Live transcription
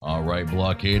right,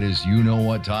 blockaders, you know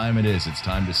what time it is. It's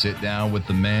time to sit down with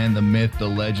the man, the myth, the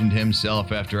legend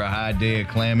himself after a hard day of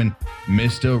clamming,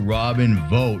 Mr. Robin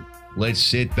Vogt. Let's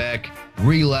sit back,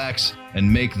 relax,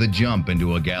 and make the jump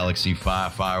into a galaxy far,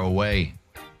 far away.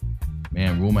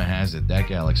 Man, rumor has it that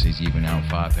galaxy's even out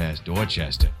far past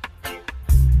Dorchester.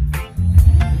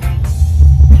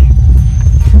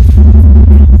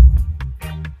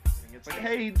 It's like,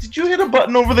 hey, did you hit a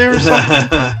button over there or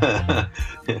something?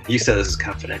 You said this is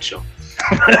confidential.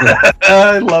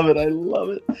 I love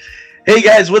it. Hey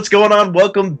guys, what's going on?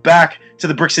 Welcome back to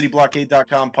the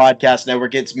BrickCityBlockade.com podcast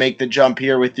network. It's Make the Jump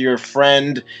here with your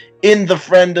friend in the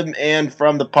friendom and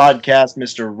from the podcast,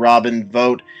 Mr. Robin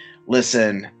Vogt.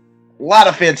 Listen, a lot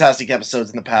of fantastic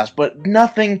episodes in the past, but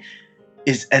nothing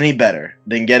is any better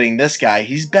than getting this guy.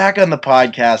 He's back on the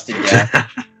podcast again.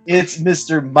 It's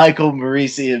Mr. Michael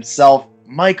Morisi himself.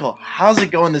 Michael, how's it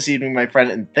going this evening, my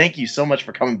friend? And thank you so much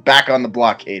for coming back on the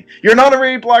blockade. You're an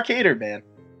honorary blockader, man.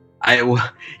 I'm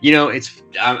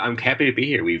happy to be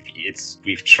here.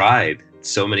 We've tried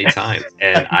so many times,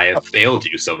 and I have failed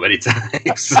you so many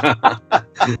times.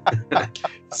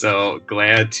 So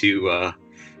glad to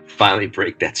finally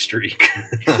break that streak.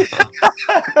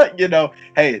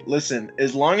 Hey, listen,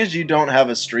 as long as you don't have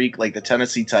a streak like the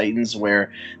Tennessee Titans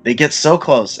where they get so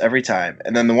close every time,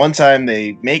 and then the one time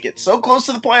they make it so close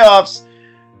to the playoffs,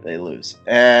 they lose.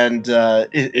 And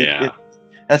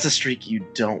that's a streak you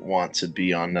don't want to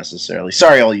be on necessarily.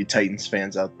 Sorry, all you Titans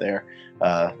fans out there.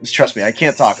 Just trust me, I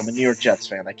can't talk. I'm a New York Jets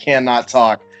fan. I cannot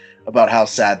talk about how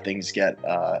sad things get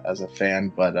as a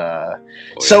fan. But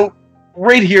So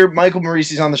right here, Michael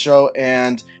Morisi's on the show,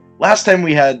 and last time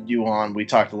we had you on, we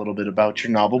talked a little bit about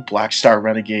your novel, Black Star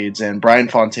Renegades, and Brian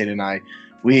Fontaine and I,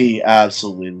 we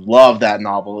absolutely love that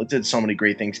novel. It did so many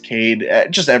great things. Cade,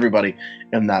 just everybody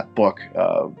in that book.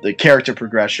 The character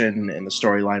progression and the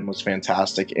storyline was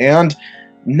fantastic. And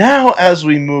now, as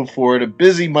we move forward, a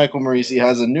busy Michael Morisi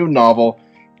has a new novel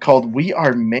called We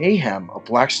Are Mayhem, a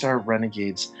Black Star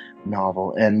Renegades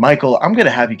novel. And Michael, I'm going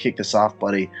to have you kick this off,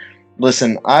 buddy.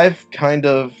 Listen, I've kind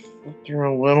of looked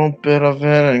through a little bit of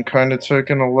it and kind of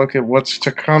taken a look at what's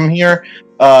to come here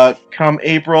come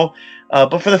April.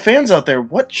 But for the fans out there,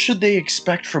 what should they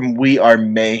expect from We Are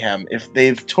Mayhem? If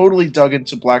they've totally dug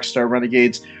into Black Star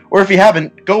Renegades, or if you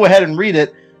haven't, go ahead and read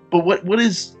it. But what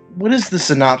is the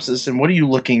synopsis, and what are you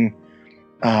looking,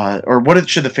 or what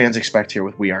should the fans expect here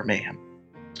with We Are Mayhem?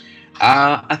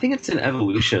 I think it's an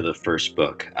evolution of the first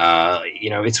book.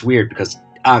 It's weird because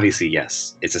obviously,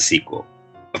 yes, it's a sequel,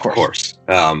 of course.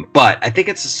 But I think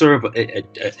it's a sort of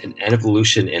an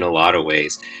evolution in a lot of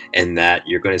ways, in that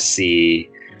you're going to see,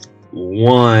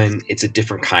 one, it's a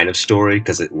different kind of story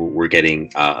because we're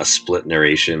getting a split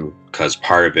narration, because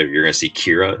part of it you're going to see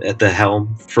Kira at the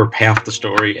helm for half the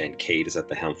story and Cade is at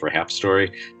the helm for half the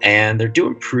story, and they're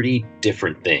doing pretty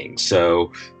different things.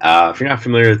 So if you're not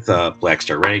familiar with Black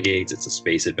Star Renegades, it's a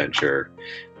space adventure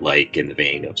like in the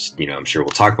vein of, I'm sure we'll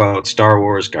talk about Star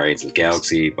Wars, Guardians of the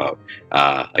Galaxy, about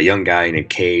a young guy named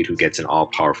Cade who gets an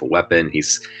all-powerful weapon.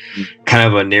 He's kind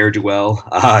of a ne'er-do-well.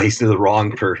 He's the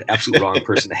absolute wrong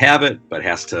person to have it, but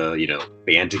has to,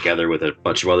 band together with a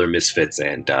bunch of other misfits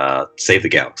and save the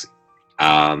galaxy.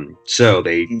 So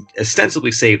they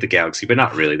ostensibly saved the galaxy, but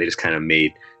not really. They just kind of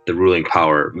made the ruling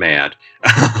power mad.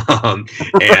 And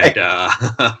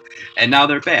now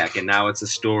they're back, and now it's a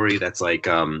story that's like,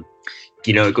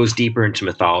 it goes deeper into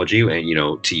mythology,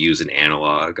 and, to use an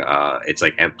analog, it's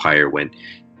like Empire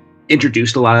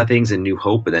introduced a lot of things in New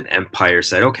Hope, and then Empire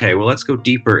said, okay, well, let's go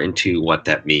deeper into what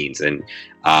that means. And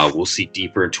we'll see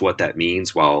deeper into what that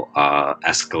means while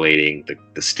escalating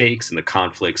the stakes and the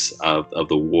conflicts of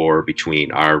the war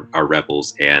between our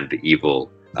rebels and the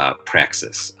evil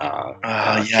Praxis.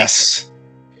 Yes.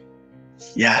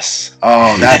 Yes.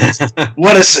 Oh, that is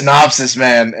what a synopsis,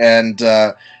 man. And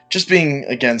just being,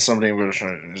 again, somebody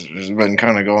who's been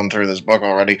kind of going through this book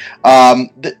already,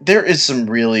 there is some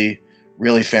really,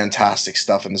 really fantastic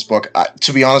stuff in this book.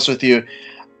 To be honest with you,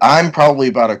 I'm probably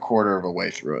about a quarter of a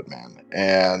way through it, man.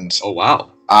 And oh,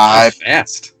 wow. I'm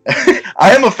fast.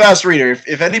 I am a fast reader.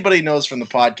 If anybody knows from the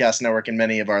podcast network and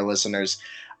many of our listeners,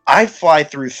 I fly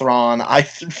through Thrawn. I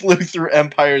flew through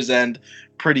Empire's End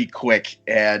pretty quick.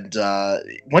 And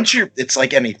it's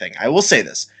like anything. I will say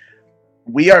this.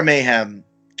 We Are Mayhem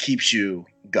keeps you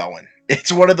going.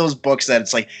 It's one of those books that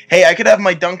it's like, hey, I could have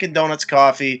my Dunkin' Donuts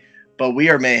coffee, but We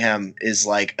Are Mayhem is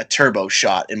like a turbo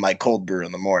shot in my cold brew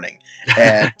in the morning.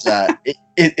 And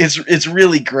it's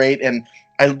really great. And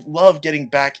I love getting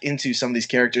back into some of these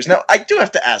characters. Now, I do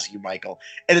have to ask you, Michael,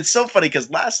 and it's so funny because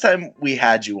last time we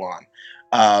had you on,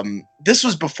 this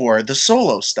was before the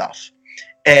solo stuff.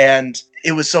 And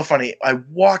it was so funny. I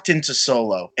walked into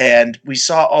Solo and we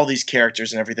saw all these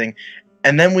characters and everything.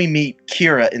 And then we meet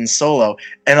Kira in Solo.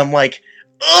 And I'm like,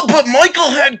 oh, but Michael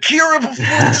had Kira before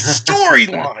the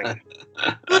storyline.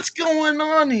 What's going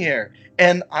on here?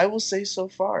 And I will say so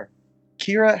far,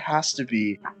 Kira has to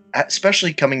be,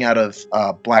 especially coming out of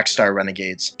Black Star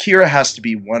Renegades, Kira has to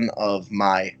be one of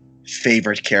my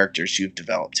favorite characters you've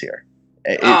developed here.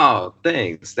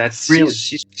 Thanks. That's Really?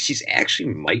 she's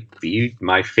actually might be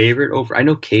my favorite over. I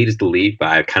know Kate is the lead, but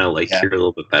I kind of like Kira a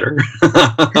little bit better.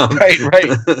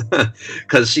 Right.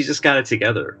 Because she just got it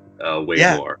together way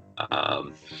more.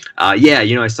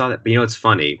 I saw that. But it's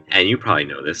funny, and you probably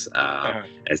know this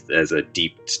as a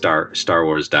deep Star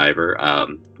Wars diver.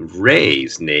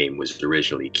 Rey's name was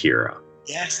originally Kira.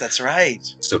 Yes, that's right.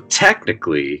 So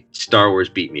technically, Star Wars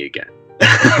beat me again.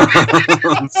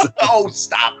 Oh,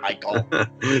 stop, Michael.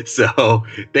 So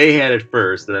they had it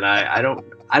first, and then I don't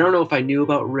know if I knew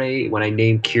about Rey when I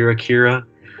named Kira.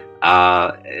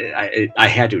 I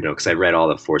had to know because I read all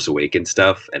the Force Awakens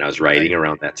stuff, and I was writing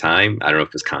around that time. I don't know if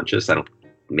it was conscious.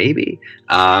 Maybe.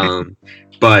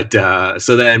 But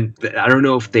so then I don't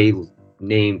know if they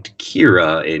named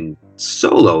Kira in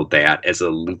Solo that as a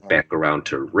loop back around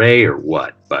to Rey or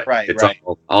what, but it's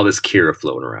all this Kira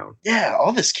floating around. Yeah,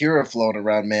 all this Kira floating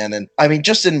around, man. And I mean,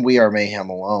 just in We Are Mayhem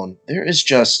alone, there is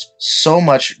just so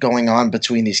much going on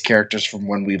between these characters from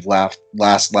when we've last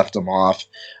left them off.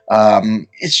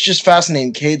 It's just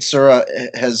fascinating. Cade Sura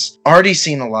has already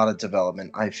seen a lot of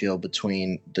development, I feel,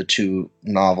 between the two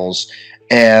novels.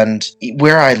 And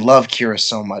where I love Kira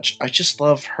so much, I just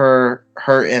love her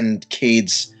and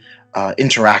Cade's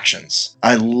interactions.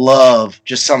 I love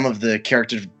just some of the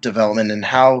character development and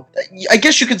how, I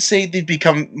guess you could say, they've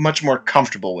become much more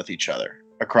comfortable with each other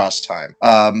across time.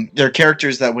 They're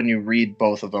characters that when you read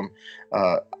both of them,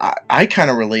 I kind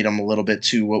of relate them a little bit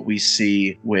to what we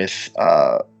see with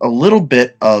a little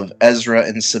bit of Ezra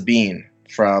and Sabine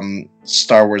from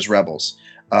Star Wars Rebels.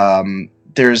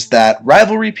 There's that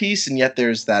rivalry piece, and yet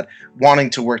there's that wanting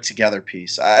to work together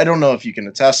piece. I don't know if you can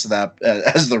attest to that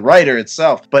as the writer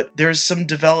itself, but there's some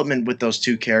development with those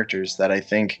two characters that I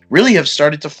think really have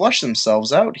started to flush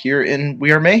themselves out here in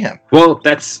We Are Mayhem. Well,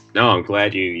 I'm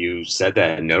glad you said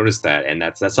that and noticed that, and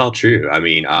that's all true. I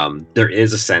mean, there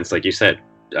is a sense, like you said,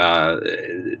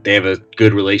 they have a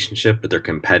good relationship, but they're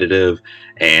competitive,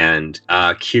 and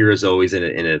Kira's always in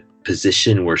a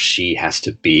position where she has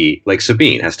to be like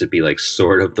Sabine has to be like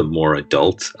sort of the more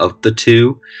adult of the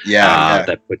two.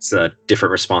 That puts a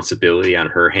different responsibility on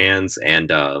her hands,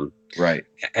 and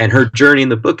and her journey in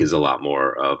the book is a lot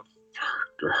more of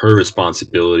her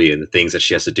responsibility, and the things that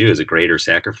she has to do is a greater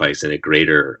sacrifice and a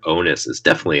greater onus is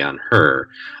definitely on her.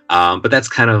 But that's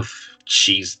kind of,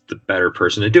 she's the better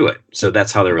person to do it. So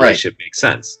that's how the relationship makes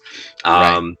sense.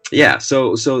 So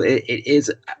it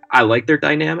is, I like their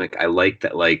dynamic. I like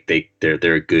that, like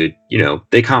they're a good,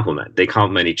 they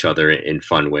complement each other in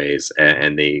fun ways,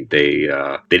 and they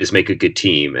just make a good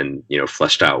team, and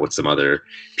fleshed out with some other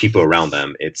people around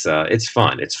them. It's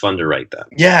fun. It's fun to write them.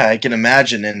 Yeah, I can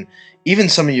imagine. And even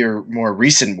some of your more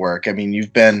recent work, I mean,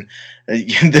 you've been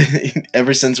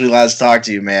ever since we last talked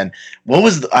to you, man. What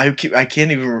was I'm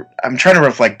trying to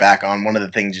reflect back on one of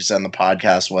the things you said on the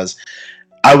podcast was,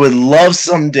 I would love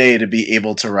someday to be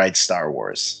able to write Star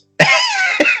Wars. I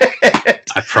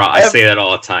say that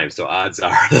all the time, so odds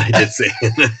are I did say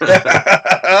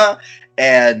it.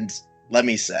 And let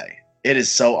me say, it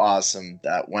is so awesome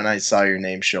that when I saw your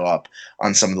name show up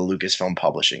on some of the Lucasfilm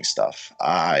Publishing stuff,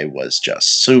 I was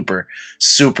just super,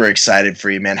 super excited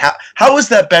for you, man. How has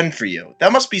that been for you?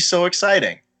 That must be so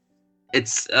exciting.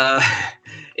 It's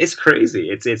crazy.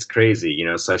 It's crazy.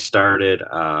 So I started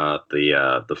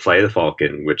the Flight of the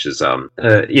Falcon, which is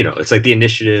it's like the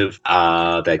initiative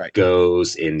that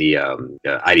goes in the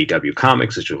IDW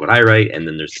comics, which is what I write, and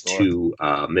then there's two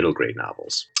middle grade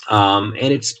novels. And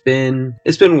it's been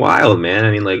wild, man.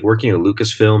 I mean, like, working at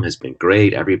Lucasfilm has been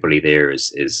great. Everybody there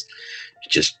is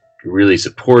just really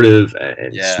supportive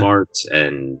and smart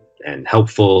and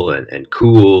helpful and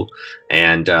cool,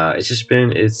 and it's just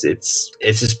been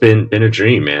a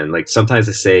dream, man. Like, sometimes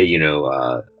I say, you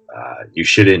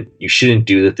shouldn't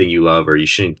do the thing you love, or you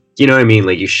shouldn't, you know what I mean?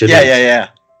 Like, you shouldn't. Yeah.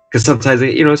 Because sometimes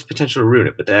it's potential to ruin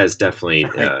it, but that is definitely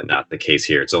not the case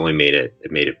here. It's only made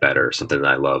it better. Something that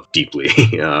I love deeply,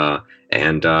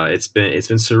 and it's been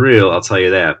surreal. I'll tell you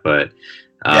that, but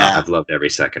I've loved every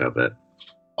second of it.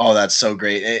 Oh, that's so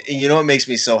great. And what makes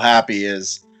me so happy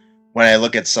is when I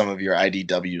look at some of your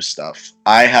IDW stuff.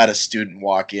 I had a student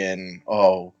walk in,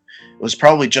 it was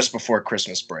probably just before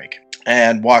Christmas break,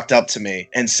 and walked up to me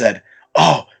and said,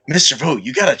 "Oh, Mr. Vogt,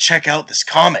 you got to check out this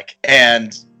comic."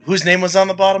 And Whose name was on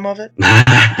the bottom of it?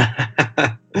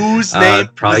 Whose name?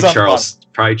 Probably was Charles.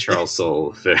 Probably Charles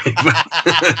Soule.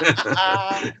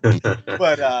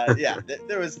 But yeah,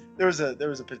 there was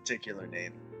a particular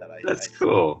name that That's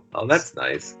cool. Oh, that's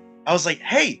nice. I was like,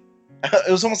 hey,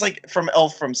 it was almost like from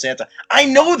Elf from Santa. I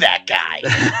know that guy.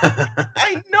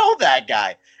 I know that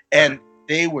guy, and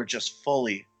they were just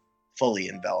fully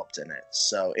enveloped in it.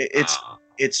 So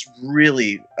it's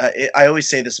really. I always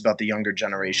say this about the younger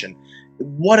generation.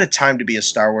 What a time to be a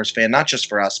Star Wars fan, not just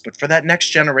for us, but for that next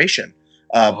generation.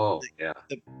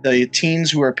 The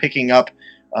teens who are picking up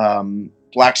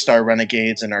Black Star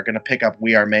Renegades and are going to pick up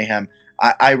We Are Mayhem.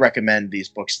 I recommend these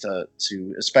books to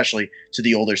especially to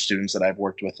the older students that I've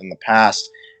worked with in the past.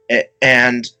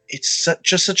 And it's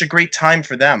just such a great time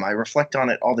for them. I reflect on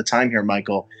it all the time here,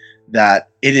 Michael, that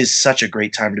it is such a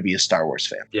great time to be a Star Wars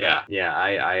fan. Yeah,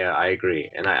 I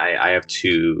agree. And I have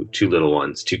two little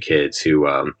ones, two kids who,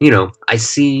 I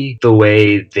see the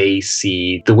way they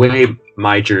see, the way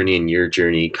my journey and your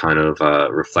journey kind of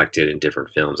reflected in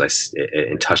different films.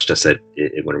 And touched us when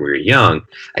we were young.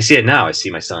 I see it now. I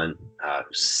see my son,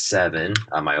 who's 7,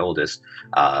 my oldest,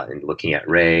 and looking at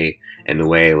Rey, and the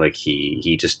way like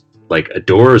he just like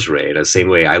adores Rey, the same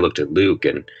way I looked at Luke,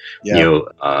 and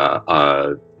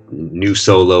New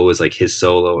Solo is like his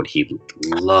Solo, and he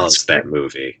loves that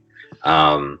movie,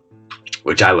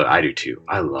 which I do too.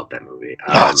 I love that movie.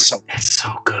 It's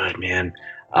so good, man.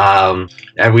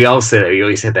 And we always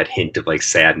had that hint of like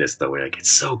sadness, though. We're like,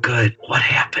 it's so good. What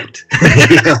happened?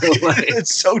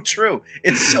 It's so true.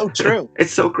 It's so true.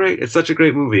 It's so great. It's such a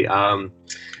great movie.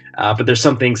 But there's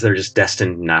some things that are just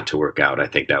destined not to work out. I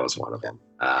think that was one of them.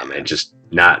 And just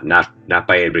not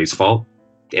by anybody's fault,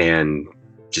 and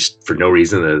just for no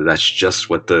reason. That's just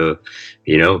what the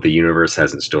universe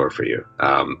has in store for you.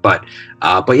 But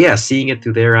yeah, seeing it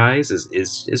through their eyes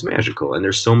is magical, and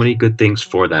there's so many good things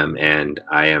for them, and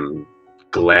I am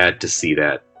glad to see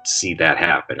that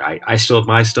happen. I still have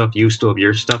my stuff, you still have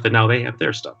your stuff, and now they have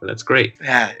their stuff, and that's great.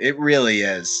 Yeah, it really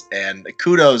is. And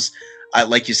kudos,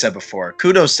 like you said before,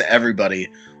 kudos to everybody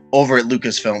over at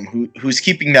Lucasfilm who's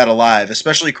keeping that alive,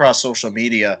 especially across social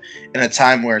media, in a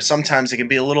time where sometimes it can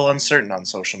be a little uncertain on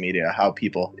social media how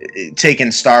people take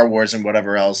in Star Wars and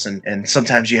whatever else, and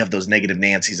sometimes you have those negative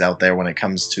Nancys out there when it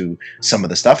comes to some of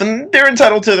the stuff, and they're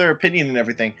entitled to their opinion and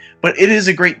everything, but it is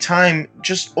a great time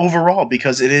just overall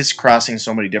because it is crossing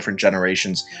so many different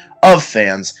generations of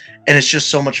fans, and it's just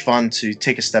so much fun to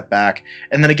take a step back,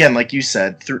 and then again, like you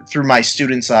said, through my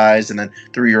students' eyes and then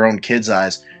through your own kids'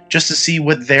 eyes, just to see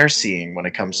what they're seeing when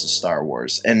it comes to Star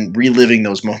Wars and reliving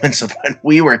those moments of when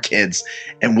we were kids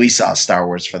and we saw Star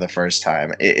Wars for the first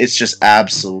time. It's just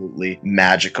absolutely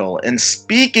magical. And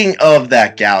speaking of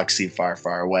that galaxy far,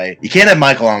 far away, you can't have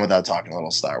Michael on without talking a little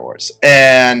Star Wars.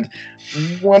 And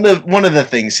one of the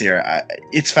things here,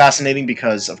 it's fascinating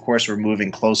because, of course, we're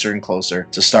moving closer and closer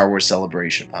to Star Wars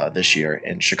Celebration this year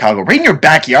in Chicago. Right in your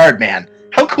backyard, man.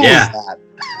 How cool is that?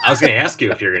 I was going to ask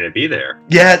you if you're going to be there.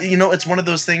 Yeah, it's one of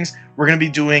those things. We're going to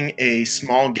be doing a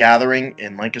small gathering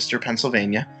in Lancaster,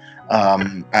 Pennsylvania.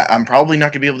 I'm probably not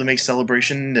going to be able to make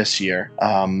Celebration this year,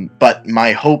 but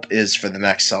my hope is for the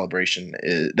next Celebration.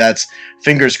 That's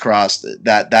fingers crossed.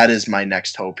 That is my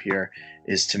next hope here,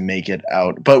 is to make it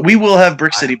out. But we will have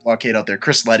Brick City Blockade out there.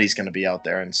 Chris Letty's going to be out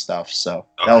there and stuff, so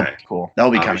that'll be cool.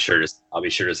 That'll be kind of cool. I'll be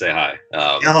sure to say hi.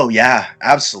 Oh yeah,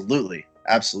 absolutely.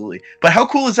 Absolutely. But how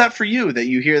cool is that for you that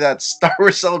you hear that Star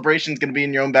Wars Celebration is going to be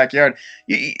in your own backyard?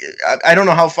 I don't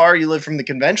know how far you live from the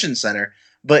convention center,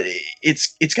 but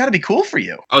it's got to be cool for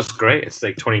you. Oh, it's great. It's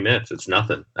like 20 minutes. It's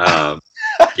nothing.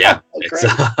 Yeah,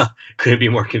 it's couldn't be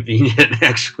more convenient,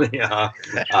 actually.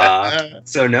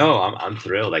 So no, I'm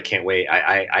thrilled. I can't wait.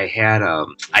 I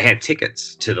had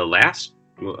tickets to the last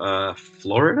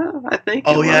Florida, I think.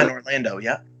 Oh yeah, in Orlando.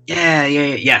 Yeah. Yeah.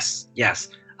 Yes.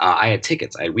 I had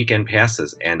tickets. I had weekend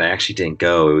passes, and I actually didn't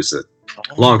go. It was a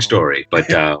long story, but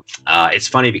it's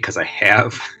funny because I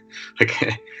have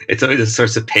like it's always a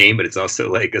source of pain, but it's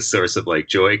also like a source of like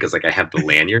joy because like I have the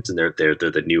lanyards, and they're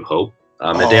the New Hope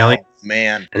medallion. Oh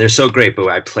man, and they're so great. But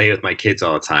I play with my kids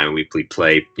all the time, and we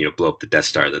play, blow up the Death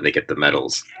Star, then they get the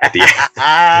medals at the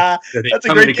end. That's a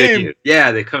great game.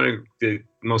 Yeah, they come in the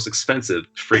most expensive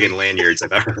friggin' lanyards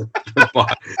I've ever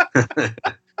bought.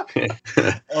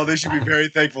 Oh, they should be very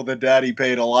thankful that Daddy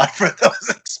paid a lot for those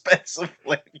expensive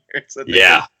lanyards.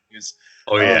 Yeah.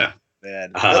 Oh yeah,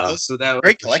 man. So that was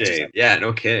great collector's. Yeah,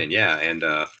 no kidding. Yeah, and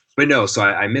but But no, so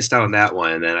I missed out on that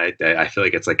one, and then I feel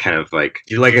like it's like kind of like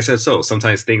I said. So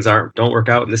sometimes things don't work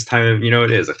out, and this time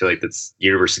it is. I feel like that's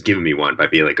universe is giving me one by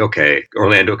being like, okay,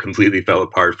 Orlando completely fell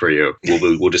apart for you.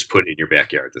 We'll just put it in your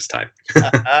backyard this time.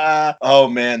 Oh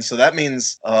man, so that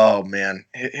means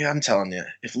I'm telling you,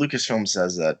 if Lucasfilm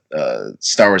says that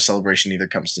Star Wars Celebration either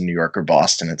comes to New York or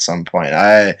Boston at some point,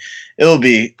 it'll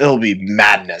be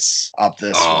madness up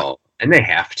this one. And they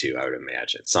have to, I would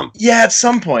imagine. At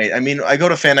some point. I mean, I go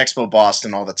to Fan Expo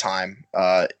Boston all the time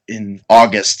in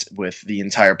August with the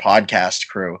entire podcast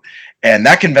crew, and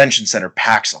that convention center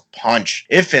packs a punch.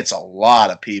 It fits a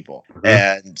lot of people. Mm-hmm.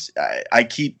 And I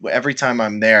keep, every time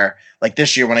I'm there, like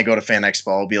this year when I go to Fan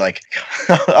Expo, I'll be like,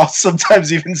 I'll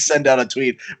sometimes even send out a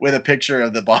tweet with a picture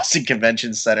of the Boston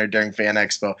Convention Center during Fan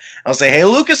Expo. I'll say, hey,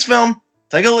 Lucasfilm,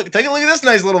 Take a look at this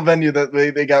nice little venue that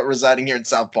they got residing here in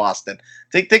South Boston.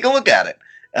 Take a look at it.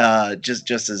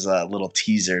 Just as a little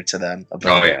teaser to them.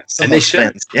 About and they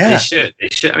should. Yeah, they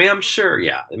should. I mean, I'm sure.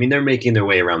 Yeah, I mean, they're making their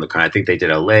way around the country. I think they did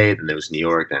LA, then there was New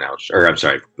York, then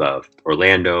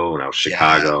Orlando, and now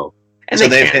Chicago. And so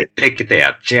they have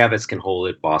Javits can hold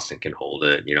it, Boston can hold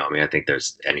it. I mean, I think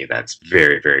there's any of that's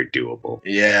very, very doable.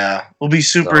 Yeah, it'll be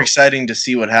super exciting to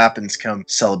see what happens come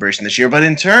Celebration this year. But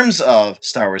in terms of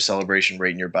Star Wars Celebration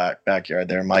right in your backyard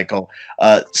there, Michael,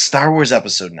 Star Wars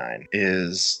Episode 9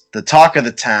 is the talk of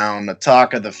the town, the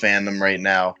talk of the fandom right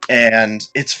now. And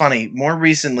it's funny, more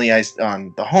recently,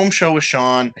 on the home show with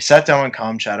Sean, I sat down on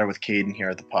Com Chatter with Caden here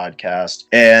at the podcast,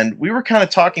 and we were kind of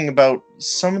talking about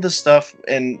some of the stuff,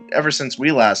 and ever since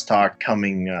we last talked,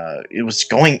 it was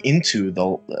going into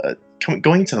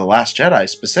the Last Jedi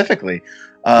specifically.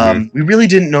 We really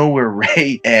didn't know where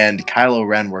Rey and Kylo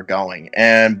Ren were going,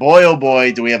 and boy oh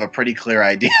boy do we have a pretty clear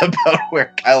idea about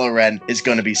where Kylo Ren is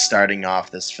going to be starting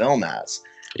off this film as.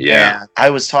 Yeah, and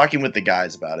I was talking with the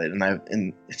guys about it,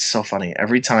 and it's so funny.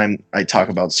 Every time I talk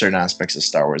about certain aspects of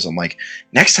Star Wars, I'm like,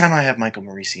 next time I have Michael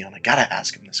Morisi on, I gotta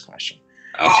ask him this question.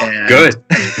 Good.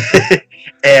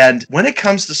 And when it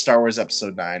comes to Star Wars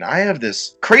Episode 9, I have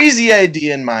this crazy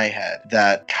idea in my head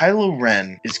that Kylo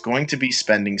Ren is going to be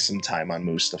spending some time on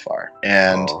Mustafar.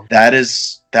 And that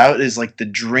is like the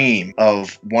dream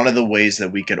of one of the ways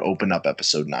that we could open up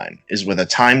Episode 9, is with a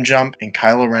time jump, and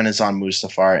Kylo Ren is on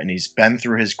Mustafar, and he's been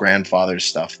through his grandfather's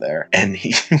stuff there. And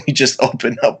we just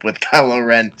open up with Kylo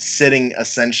Ren sitting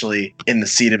essentially in the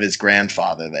seat of his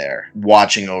grandfather there,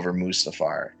 watching over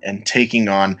Mustafar and taking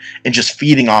on and just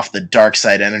feeding off the dark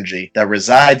side energy that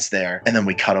resides there. And then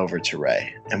we cut over to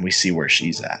Rey and we see where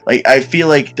she's at. Like, I feel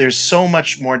like there's so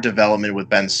much more development with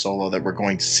Ben Solo that we're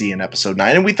going to see in Episode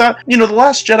 9. And we thought, The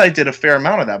Last Jedi did a fair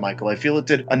amount of that, Michael. I feel it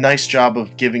did a nice job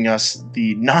of giving us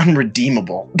the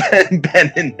non-redeemable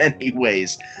Ben in many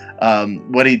ways.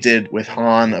 What he did with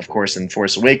Han, of course, in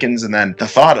Force Awakens, and then the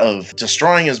thought of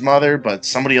destroying his mother, but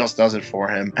somebody else does it for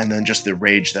him, and then just the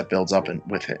rage that builds up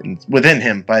within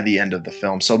him by the end of the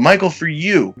film. So, Michael, for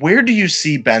you, where do you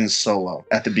see Ben Solo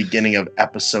at the beginning of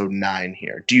Episode 9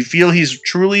 here? Do you feel he's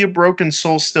truly a broken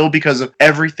soul still because of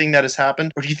everything that has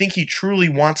happened, or do you think he truly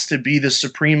wants to be the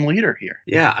supreme leader here?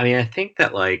 Yeah, I mean, I think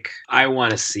that, I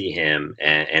want to see him,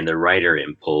 and the writer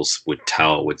impulse would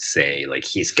say,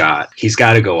 he's got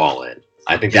to go all in.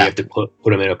 I think they have to put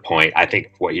him in a point. I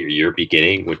think what you're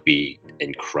beginning would be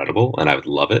incredible, and I would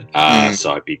love it.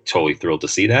 So I'd be totally thrilled to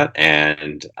see that.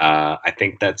 And I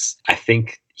think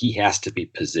he has to be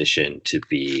positioned to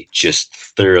be just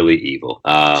thoroughly evil.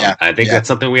 I think that's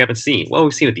something we haven't seen. Well,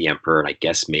 we've seen with the Emperor, and I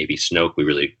guess maybe Snoke. We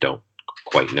really don't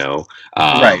quite know.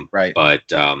 Right. But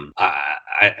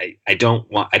I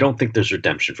don't think there's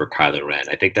redemption for Kylo Ren.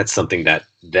 I think that's something that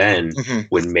then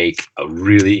would make a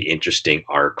really interesting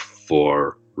arc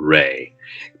for Rey,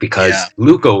 because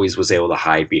Luke always was able to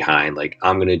hide behind,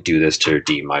 I'm going to do this to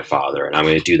redeem my father, and I'm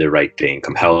going to do the right thing,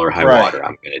 come hell or high water,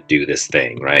 I'm going to do this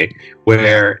thing, right?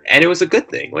 And it was a good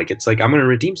thing. It's I'm going to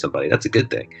redeem somebody. That's a good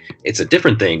thing. It's a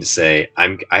different thing to say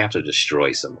I have to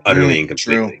destroy some utterly and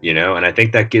completely, And I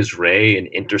think that gives Rey an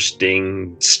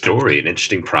interesting story, an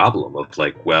interesting problem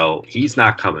of he's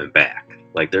not coming back.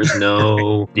 There's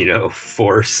no,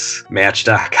 force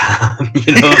match.com,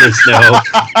 there's no.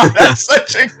 That's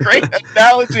such a great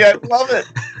analogy. I love it.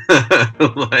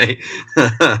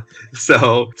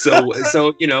 So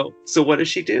what does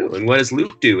she do? And what does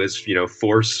Luke do as,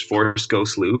 force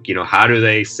ghost Luke? How do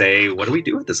they say, what do we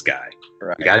do with this guy?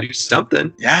 Right. We gotta do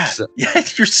something. Yeah, yeah,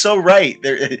 you're so right.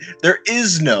 There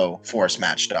is no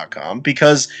forcematch.com,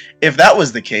 because if that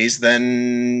was the case,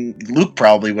 then Luke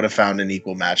probably would have found an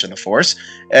equal match in the Force,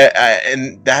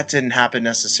 and that didn't happen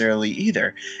necessarily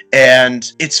either.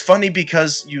 And it's funny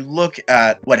because you look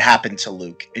at what happened to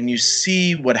Luke, and you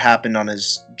see what happened on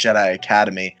his Jedi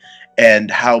Academy, and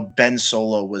how Ben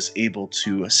Solo was able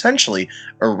to essentially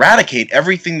eradicate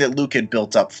everything that Luke had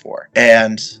built up for.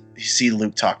 And you see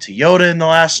Luke talk to Yoda in The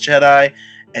Last Jedi,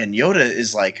 and Yoda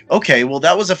is like, okay, well,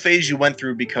 that was a phase you went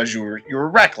through because you were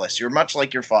reckless. You're much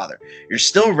like your father. You're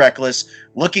still reckless,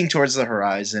 looking towards the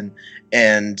horizon,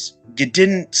 and you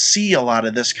didn't see a lot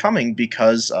of this coming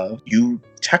because of you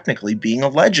technically being a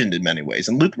legend in many ways.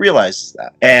 And Luke realizes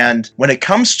that. And when it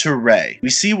comes to Rey, we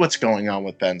see what's going on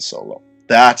with Ben Solo.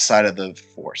 That side of the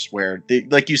Force, where,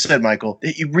 like you said, Michael,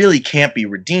 he really can't be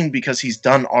redeemed because he's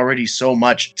done already so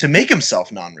much to make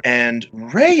himself non-redeemable. And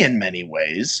Rey, in many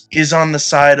ways, is on the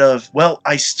side of, well,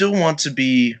 I still want to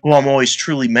be who I'm always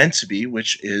truly meant to be,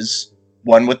 which is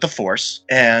one with the Force,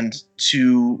 and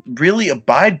to really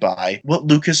abide by what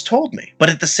Luke has told me. But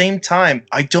at the same time,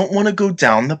 I don't want to go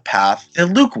down the path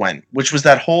that Luke went, which was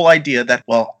that whole idea that,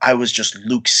 well, I was just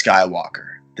Luke Skywalker,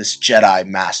 this Jedi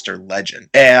Master legend.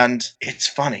 And it's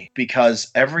funny because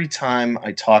every time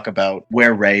I talk about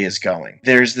where Rey is going,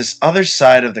 there's this other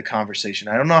side of the conversation.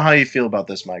 I don't know how you feel about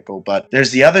this, Michael, but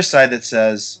there's the other side that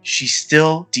says she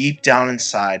still deep down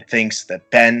inside thinks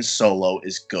that Ben Solo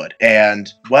is good.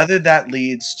 And whether that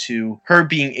leads to her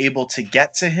being able to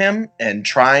get to him and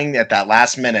trying at that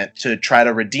last minute to try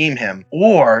to redeem him,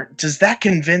 or does that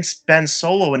convince Ben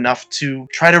Solo enough to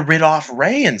try to rid off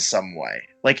Rey in some way?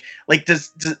 Like,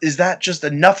 is that just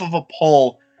enough of a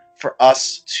pull for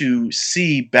us to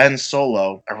see Ben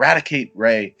Solo eradicate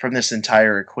Rey from this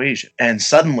entire equation? And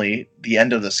suddenly, the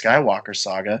end of the Skywalker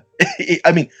saga,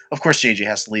 I mean, of course, JJ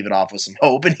has to leave it off with some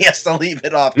hope, and he has to leave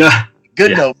it off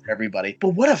good note for everybody.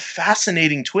 But what a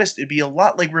fascinating twist. It'd be a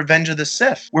lot like Revenge of the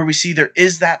Sith, where we see there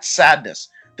is that sadness.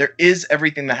 There is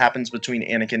everything that happens between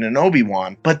Anakin and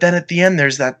Obi-Wan, but then at the end,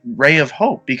 there's that ray of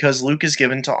hope, because Luke is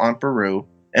given to Aunt Beru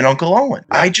and Uncle Owen.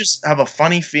 I just have a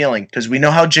funny feeling, because we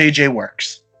know how JJ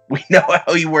works. We know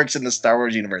how he works in the Star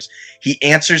Wars universe. He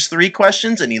answers 3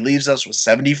 questions and he leaves us with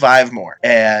 75 more.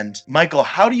 And Michael,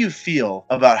 how do you feel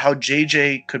about how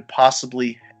JJ could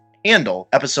possibly handle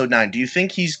Episode 9? Do you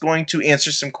think he's going to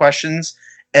answer some questions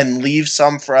and leave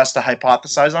some for us to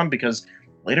hypothesize on? Because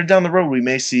later down the road, we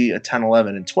may see a 10,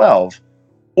 11, and 12.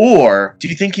 Or do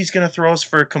you think he's going to throw us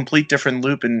for a complete different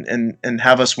loop and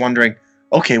have us wondering,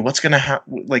 okay, what's going to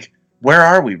happen? Like, where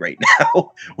are we right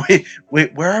now? Wait,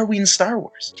 where are we in Star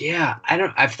Wars? Yeah,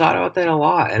 I've thought about that a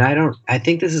lot, and I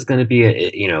think this is going to be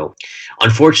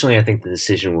unfortunately, I think the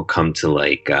decision will come to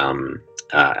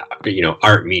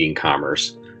art meeting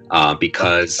commerce.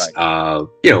 Because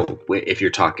if you're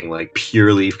talking like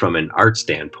purely from an art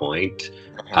standpoint,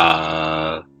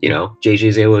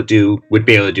 JJ's would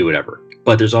be able to do whatever.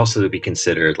 But there's also to be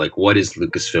considered, like, what is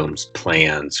Lucasfilm's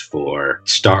plans for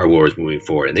Star Wars moving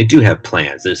forward? And they do have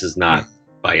plans. This is not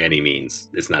by any means,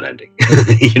 it's not ending.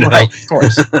 Right, of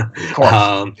course.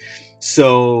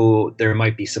 So there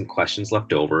might be some questions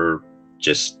left over,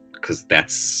 just because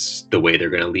that's the way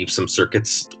they're going to leave some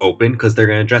circuits open, because they're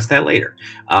going to address that later.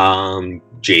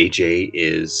 JJ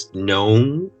is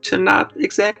known to not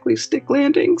exactly stick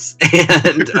landings,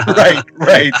 and right.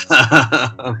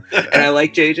 And I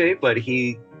like JJ, but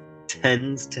he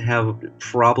tends to have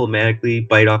problematically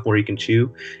bite off more he can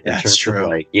chew. That's true. Of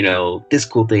like, this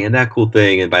cool thing and that cool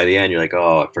thing, and by the end you're like,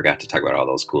 oh, I forgot to talk about all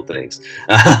those cool things.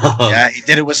 Yeah, he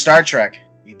did it with Star Trek.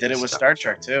 He did it with Star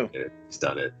Trek too. He's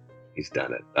done it.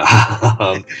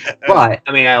 But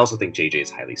I mean, I also think JJ is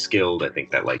highly skilled. I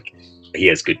think that he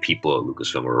has good people at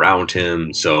Lucasfilm around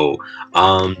him. So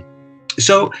I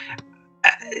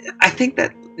think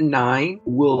that 9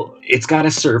 it's got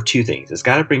to serve 2 things. It's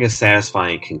got to bring a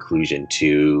satisfying conclusion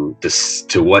to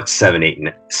what 7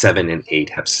 and 8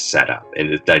 have set up,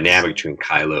 and the dynamic between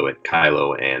Kylo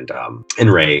and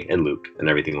Rey and Luke and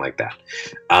everything like that.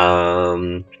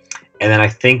 And then I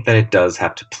think that it does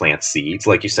have to plant seeds,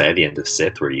 like you said, at the end of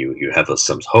Sith, where you have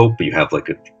some hope, you have like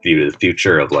a view of the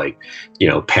future of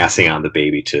passing on the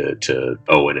baby to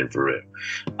Owen and Beru.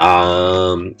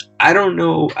 I don't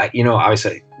know,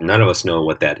 obviously none of us know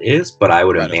what that is, but I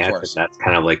would imagine that's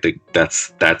kind of like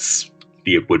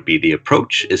would be the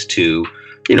approach, is to,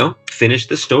 finish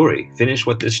the story, finish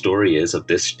what this story is of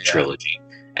this trilogy.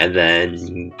 And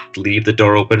then leave the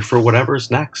door open for whatever's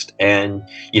next. And,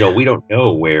 we don't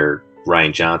know where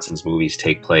Rian Johnson's movies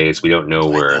take place. We don't know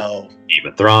where Game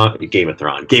of Thrones. That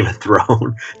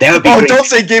would be Oh, great. don't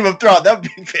say Game of Thrones. That would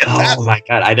be fantastic. Oh my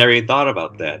god, I never even thought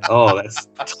about that. Oh, that's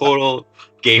total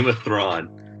Game of Thrones.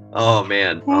 Oh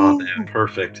man. Oh man,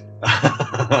 perfect.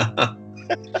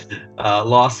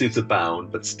 Lawsuits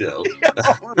abound, but still.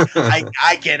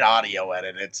 I can audio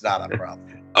edit. It's not a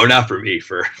problem. Oh, not for me,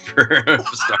 for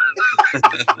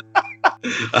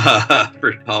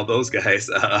all those guys.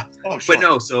 Oh, sure. But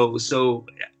no, so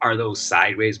are those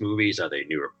sideways movies? Are they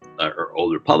newer or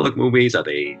Old Republic movies? Are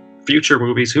they future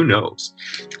movies? Who knows?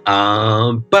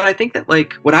 But I think that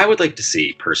like what I would like to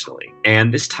see personally,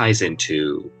 and this ties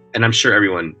into, and I'm sure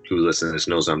everyone who listens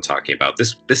knows what I'm talking about.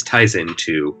 This ties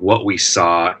into what we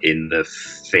saw in the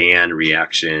fan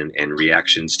reaction and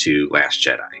reactions to Last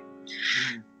Jedi.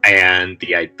 And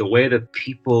the way that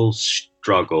people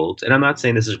struggled, and I'm not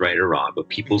saying this is right or wrong, but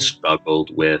people struggled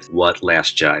with what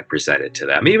Last Jedi presented to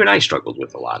them. Even I struggled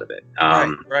with a lot of it.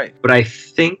 Right. But I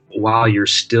think while you're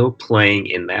still playing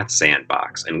in that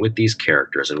sandbox and with these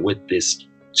characters and with this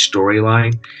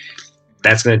storyline,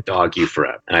 that's going to dog you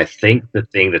forever. And I think the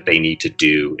thing that they need to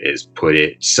do is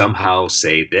somehow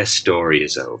say this story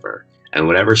is over. And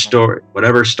whatever Star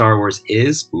Wars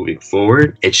is moving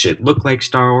forward, it should look like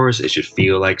Star Wars. It should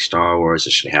feel like Star Wars.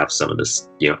 It should have some of this,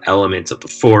 elements of the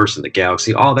Force and the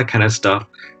galaxy, all that kind of stuff.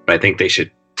 But I think they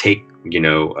should take,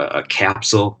 a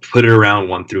capsule, put it around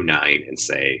 1 through 9, and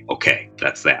say, okay,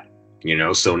 that's that.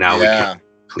 So now we can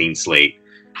clean slate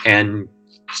and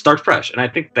start fresh. And I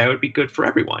think that would be good for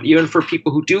everyone, even for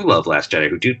people who do love Last Jedi,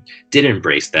 who did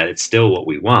embrace that. It's still what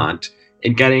we want.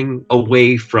 And getting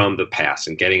away from the past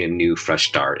and getting a new, fresh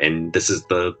start. And this is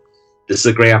a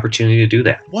great opportunity to do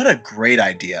that. What a great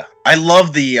idea! I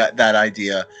love that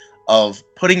idea of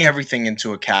putting everything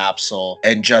into a capsule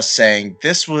and just saying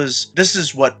this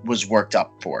is what was worked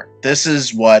up for. This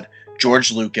is what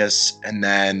George Lucas, and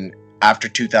then after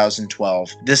 2012,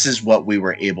 this is what we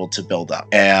were able to build up.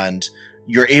 And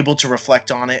you're able to reflect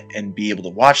on it and be able to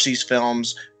watch these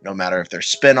films, no matter if they're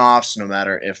spin-offs, no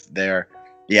matter if they're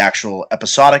the actual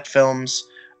episodic films.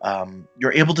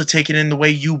 You're able to take it in the way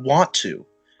you want to.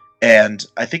 And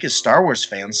I think as Star Wars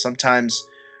fans, sometimes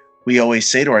we always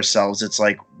say to ourselves, it's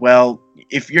like, well,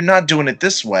 if you're not doing it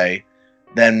this way,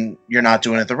 then you're not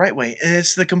doing it the right way. And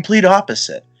it's the complete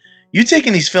opposite. You're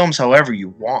taking these films however you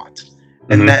want.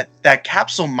 And that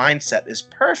capsule mindset is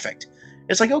perfect.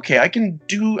 It's like, okay, I can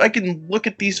look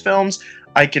at these films,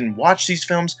 I can watch these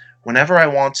films whenever I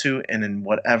want to and in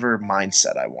whatever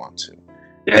mindset I want to.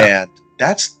 Yeah. And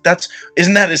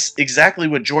isn't that exactly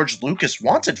what George Lucas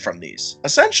wanted from these,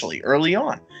 essentially, early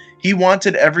on. He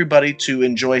wanted everybody to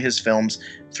enjoy his films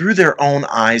through their own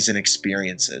eyes and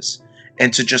experiences,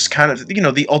 and to just kind of,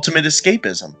 the ultimate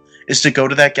escapism is to go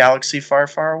to that galaxy far,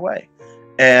 far away.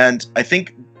 And I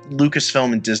think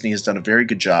Lucasfilm and Disney has done a very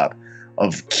good job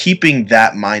of keeping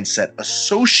that mindset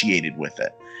associated with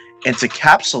it, and to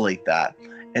capsulate that,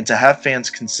 and to have fans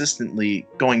consistently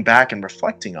going back and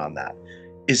reflecting on that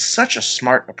is such a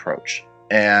smart approach.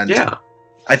 And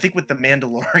I think with The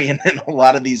Mandalorian and a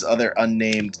lot of these other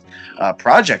unnamed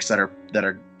projects that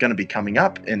are going to be coming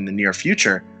up in the near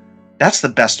future, that's the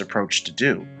best approach to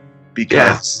do,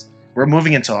 because we're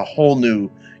moving into a whole new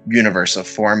universe of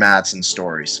formats and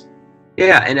stories.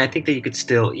 Yeah, and I think that you could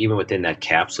still, even within that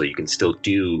capsule, you can still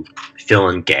fill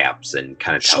in gaps and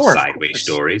kind of tell sideways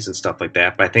stories and stuff like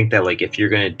that. But I think that, like, if you're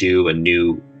going to do a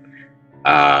new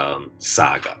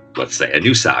saga, let's say a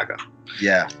new saga,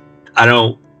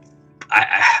 I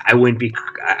wouldn't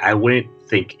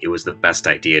think it was the best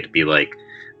idea to be like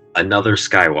another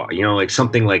Skywalker, like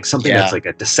something that's like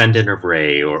a descendant of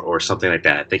Rey or something like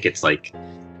that. I think it's like,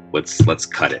 let's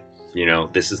cut it.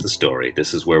 This is the story.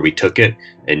 This is where we took it,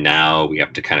 and now we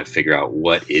have to kind of figure out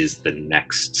what is the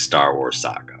next Star Wars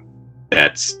saga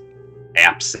that's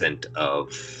absent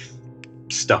of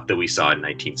stuff that we saw in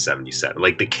 1977,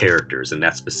 like the characters and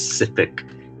that specific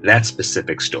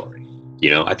story.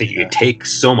 I think you could take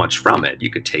so much from it. You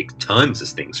could take tons of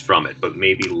things from it, but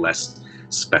maybe less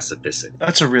specificity.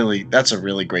 That's a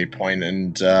really great point.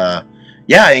 And I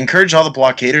encourage all the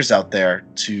blockaders out there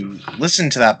to listen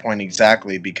to that point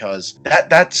exactly, because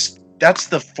that's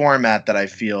the format that I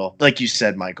feel, like you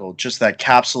said, Michael, just that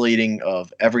capsulating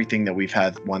of everything that we've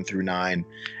had 1 through 9.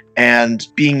 And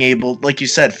being able, like you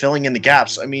said, filling in the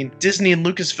gaps. I mean, Disney and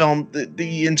Lucasfilm,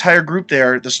 the entire group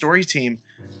there, the story team,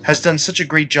 has done such a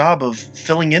great job of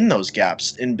filling in those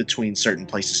gaps in between certain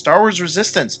places. Star Wars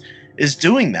Resistance is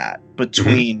doing that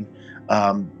between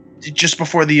just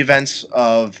before the events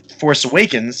of Force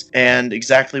Awakens, and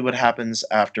exactly what happens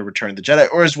after Return of the Jedi.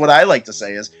 Or is what I like to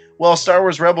say is, well, Star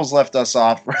Wars Rebels left us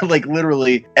off like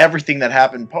literally everything that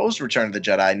happened post Return of the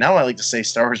Jedi. Now I like to say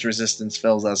Star Wars Resistance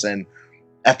fills us in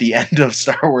at the end of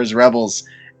Star Wars Rebels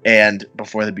and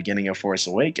before the beginning of Force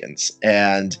Awakens.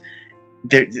 And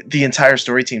the entire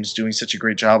story team is doing such a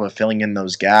great job of filling in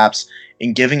those gaps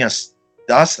and giving us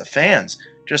the fans,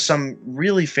 just some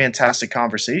really fantastic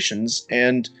conversations.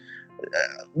 And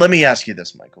let me ask you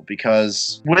this, Michael,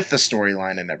 because with the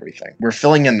storyline and everything, we're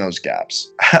filling in those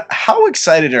gaps. How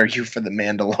excited are you for The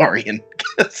Mandalorian?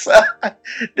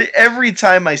 Every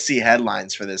time I see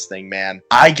headlines for this thing, man,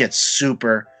 I get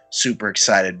super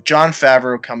excited. Jon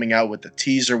Favreau coming out with the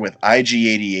teaser with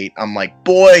IG-88. I'm like,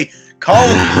 boy, call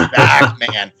me back,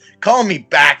 man. Call me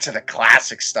back to the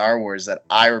classic Star Wars that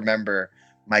I remember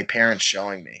my parents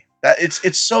showing me. That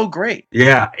it's so great.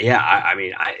 Yeah. I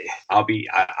mean,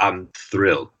 I'm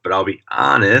thrilled, but I'll be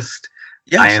honest.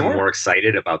 Yeah, I am more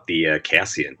excited about the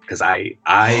Cassian, because I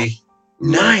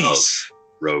nice love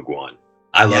Rogue One.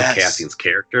 I love Cassian's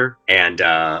character, and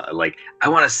like I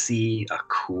want to see a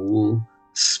cool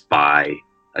spy,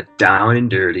 a down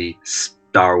and dirty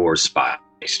Star Wars spy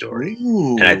story.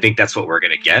 Ooh. And I think that's what we're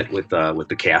gonna get with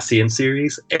the Cassian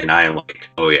series. And I am like,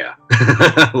 oh yeah,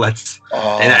 let's.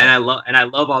 Oh. And I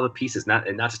love all the pieces. Not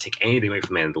to take anything away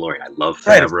from Mandalorian. I love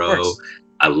Favreau. Right,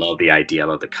 I love the idea. I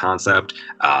love the concept.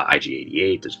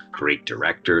 IG-88. There's great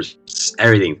directors.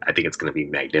 Everything. I think it's gonna be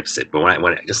magnificent. But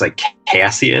when just like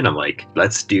Cassian, I'm like,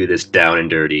 let's do this down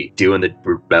and dirty, doing the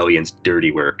rebellion's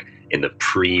dirty work in the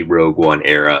pre-Rogue One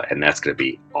era, and that's going to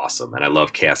be awesome. And I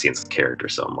love Cassian's character,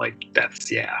 so I'm like,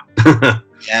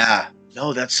 Yeah.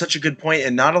 No, that's such a good point,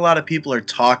 and not a lot of people are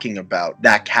talking about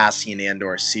that Cassian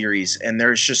Andor series, and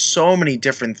there's just so many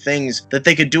different things that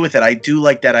they could do with it. I do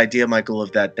like that idea, Michael,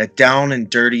 of that down and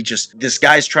dirty, just this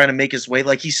guy's trying to make his way,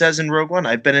 like he says in Rogue One,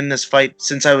 I've been in this fight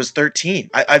since I was 13.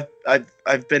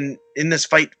 I've been in this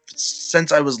fight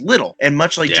since I was little, and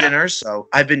much like Jyn Erso,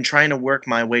 I've been trying to work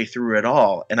my way through it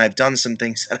all, and I've done some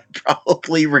things that I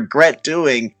probably regret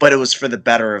doing, but it was for the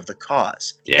better of the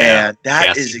cause. Yeah, and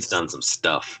that he's done some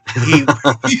stuff. he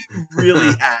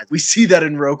really has. We see that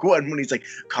in Rogue One when he's like,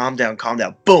 calm down,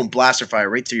 boom, blaster fire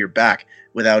right to your back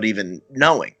without even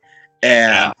knowing.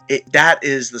 And that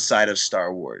is the side of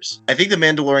Star Wars. I think The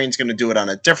Mandalorian's going to do it on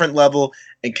a different level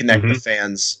and connect the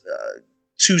fans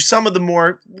to some of the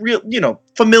more real,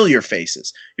 familiar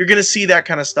faces. You're going to see that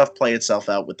kind of stuff play itself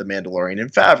out with The Mandalorian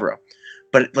and Favreau.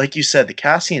 But like you said, the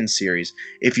Cassian series,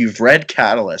 if you've read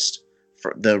Catalyst,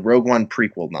 for the Rogue One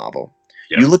prequel novel,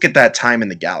 you look at that time in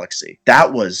the galaxy.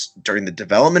 That was during the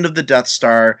development of the Death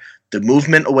Star, the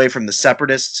movement away from the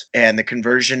Separatists, and the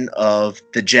conversion of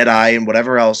the Jedi and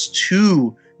whatever else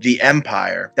to the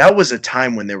Empire. That was a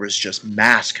time when there was just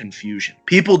mass confusion.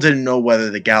 People didn't know whether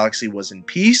the galaxy was in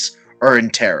peace or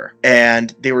in terror.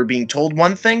 And they were being told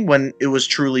one thing when it was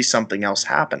truly something else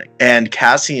happening. And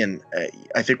Cassian,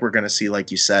 I think we're going to see, like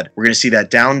you said, we're going to see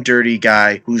that down dirty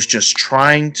guy who's just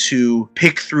trying to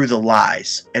pick through the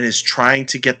lies and is trying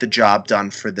to get the job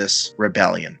done for this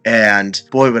rebellion. And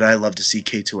boy, would I love to see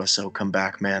K2SO come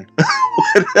back, man.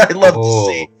 I'd love to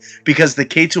see. Because the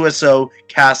K2SO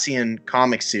Cassian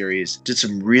comic series did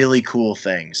some really cool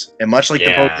things. And much like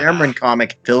the Poe Dameron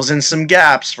comic fills in some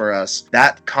gaps for us,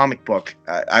 that comic book,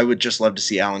 I would just love to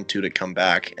see Alan Tudyk come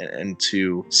back and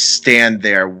to stand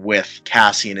there with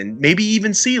Cassian and maybe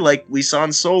even see, like we saw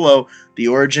in Solo, the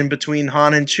origin between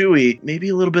Han and Chewie, maybe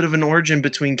a little bit of an origin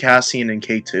between Cassian and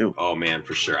K2. Oh man,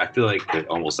 for sure. I feel like they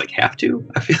almost have to.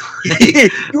 I feel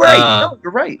like you're right.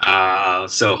 You're right.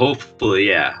 So hopefully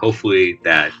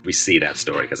that we see that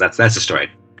story, because that's the story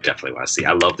I definitely want to see.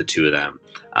 I love the two of them.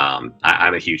 I'm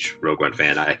a huge Rogue One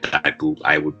fan. I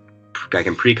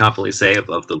can pretty confidently say of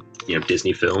the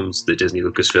Disney films, the Disney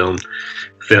Lucasfilm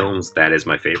films, that is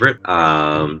my favorite.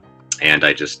 And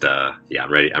I just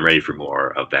I'm ready for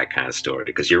more of that kind of story,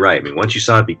 because you're right. I mean, once you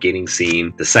saw the beginning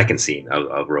scene, the second scene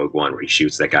of Rogue One where he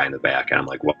shoots that guy in the back, and I'm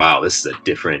like, wow, this is a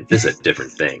different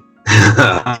thing.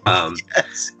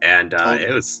 And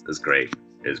it was great.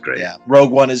 It was great. Yeah, Rogue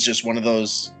One is just one of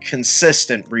those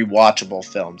consistent rewatchable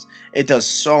films. It does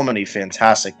so many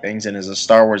fantastic things, and as a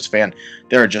Star Wars fan,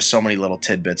 there are just so many little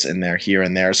tidbits in there, here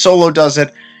and there. Solo does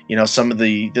it. Some of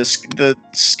the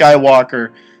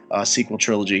Skywalker sequel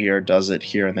trilogy here does it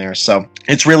here and there. So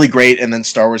it's really great. And then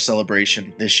Star Wars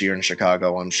Celebration this year in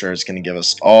Chicago, I'm sure it's going to give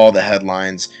us all the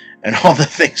headlines and all the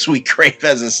things we crave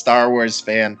as a Star Wars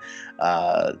fan.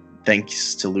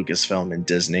 Thanks to Lucasfilm and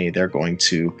Disney, they're going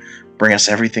to bring us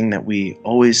everything that we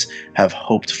always have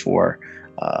hoped for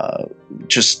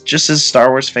just as Star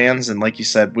Wars fans, and like you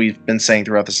said, we've been saying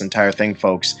throughout this entire thing,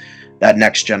 folks, that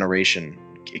next generation,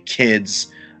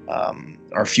 kids,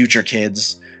 our future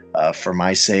kids, for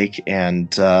my sake,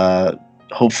 and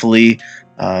hopefully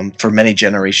for many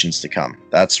generations to come.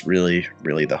 That's really,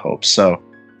 really the hope. So,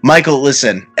 Michael,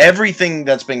 listen, everything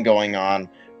that's been going on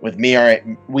with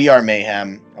We Are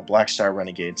Mayhem, a Black Star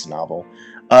Renegades novel,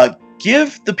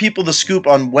 give the people the scoop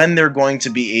on when they're going to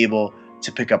be able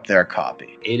to pick up their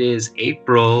copy. It is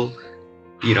April.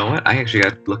 You know what? I actually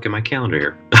got to look at my calendar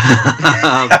here.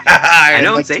 I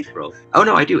know it's April. Oh,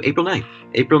 no, I do. April 9th.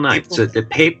 April 9th. So the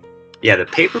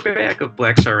paperback of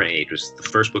Black Star Renegade, which is the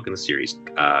first book in the series,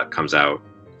 comes out.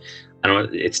 I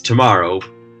don't know. It's tomorrow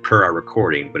per our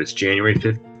recording, but it's January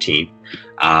 15th.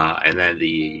 And then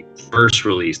the first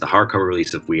release, the hardcover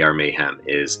release of We Are Mayhem,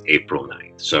 is April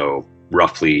 9th. So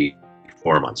roughly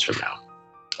 4 months from now.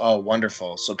 Oh,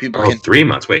 wonderful. So people can... 3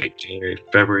 months. Wait, January,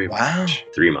 February, wow. March.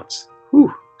 3 months.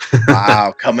 Whew.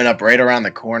 Wow, coming up right around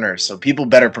the corner. So people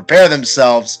better prepare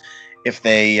themselves if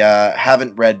they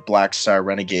haven't read Black Star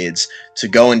Renegades to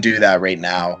go and do that right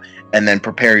now, and then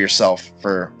prepare yourself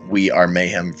for We Are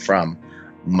Mayhem from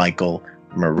Michael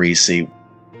Morisi.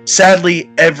 Sadly,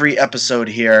 every episode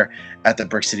here at the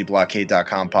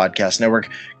BrickCityBlockade.com podcast network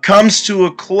comes to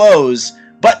a close,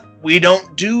 but we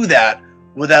don't do that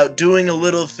without doing a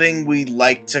little thing we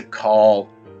like to call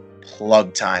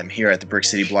plug time here at the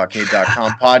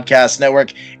BrickCityBlockade.com podcast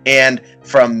network. And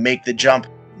from Make the Jump,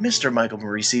 Mr. Michael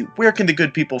Morisi, where can the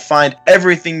good people find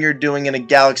everything you're doing in a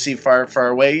galaxy far, far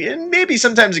away, and maybe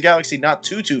sometimes a galaxy not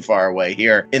too far away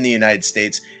here in the United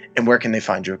States? And where can they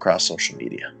find you across social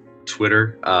media?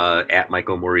 Twitter, at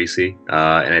Michael Morisi,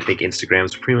 and I think Instagram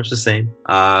is pretty much the same.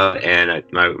 And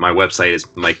my website is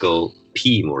Michael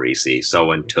P. Morisi.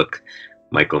 Someone took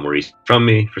Michael Morisi from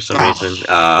me for some reason.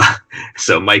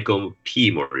 So Michael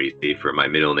P. Morisi for my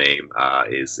middle name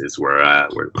is where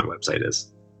my website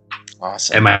is.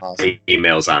 Awesome. And my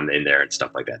email's in there and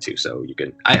stuff like that too. So you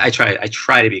can. I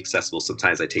try to be accessible.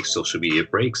 Sometimes I take social media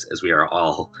breaks, as we are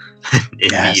all in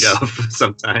need of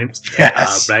sometimes.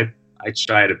 Yes. But I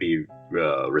try to be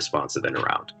responsive and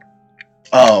around.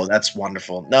 Oh, that's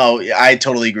wonderful. No, I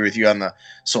totally agree with you on the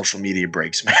social media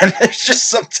breaks, man. There's just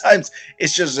sometimes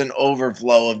it's just an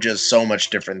overflow of just so much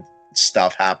different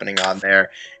stuff happening on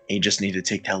there. And you just need to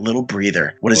take that little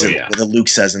breather. What is it? Yeah. What Luke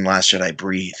says in Last Jedi,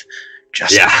 breathe.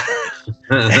 Just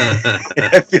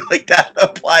I feel like that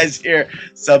applies here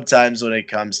sometimes when it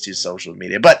comes to social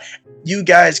media. But you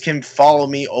guys can follow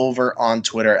me over on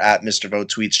Twitter at Mr. Vote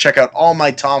Tweets. Check out all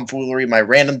my tomfoolery, my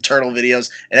random turtle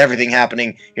videos, and everything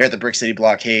happening here at the Brick City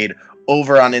Blockade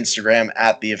over on Instagram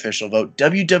at The Official Vote.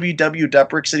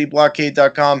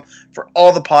 www.brickcityblockade.com for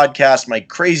all the podcasts, my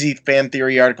crazy fan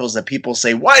theory articles that people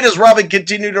say, why does Robin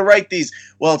continue to write these?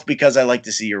 Well, it's because I like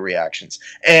to see your reactions.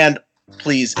 And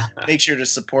please make sure to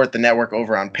support the network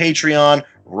over on Patreon,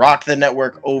 rock the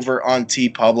network over on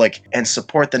TeePublic, and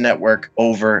support the network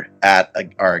over at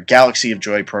our Galaxy of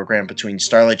Joy program between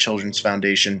Starlight Children's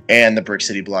Foundation and the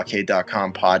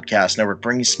BrickCityBlockade.com podcast network,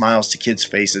 bringing smiles to kids'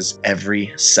 faces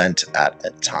every cent at a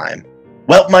time.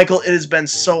 Well, Michael, it has been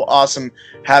so awesome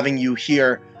having you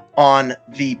here on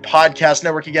the podcast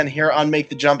network again here on Make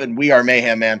the Jump, and We Are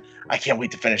Mayhem, man. I can't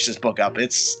wait to finish this book up.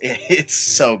 It's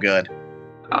so good.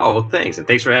 Oh, well, thanks. And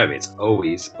thanks for having me. It's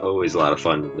always a lot of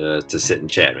fun to sit and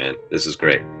chat, man. This is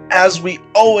great. As we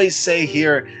always say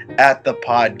here at the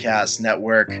podcast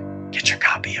network, get your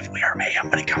copy of We Are Mayhem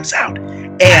when it comes out.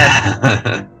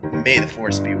 And may the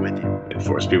Force be with you. May the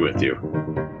Force be with you.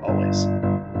 Always.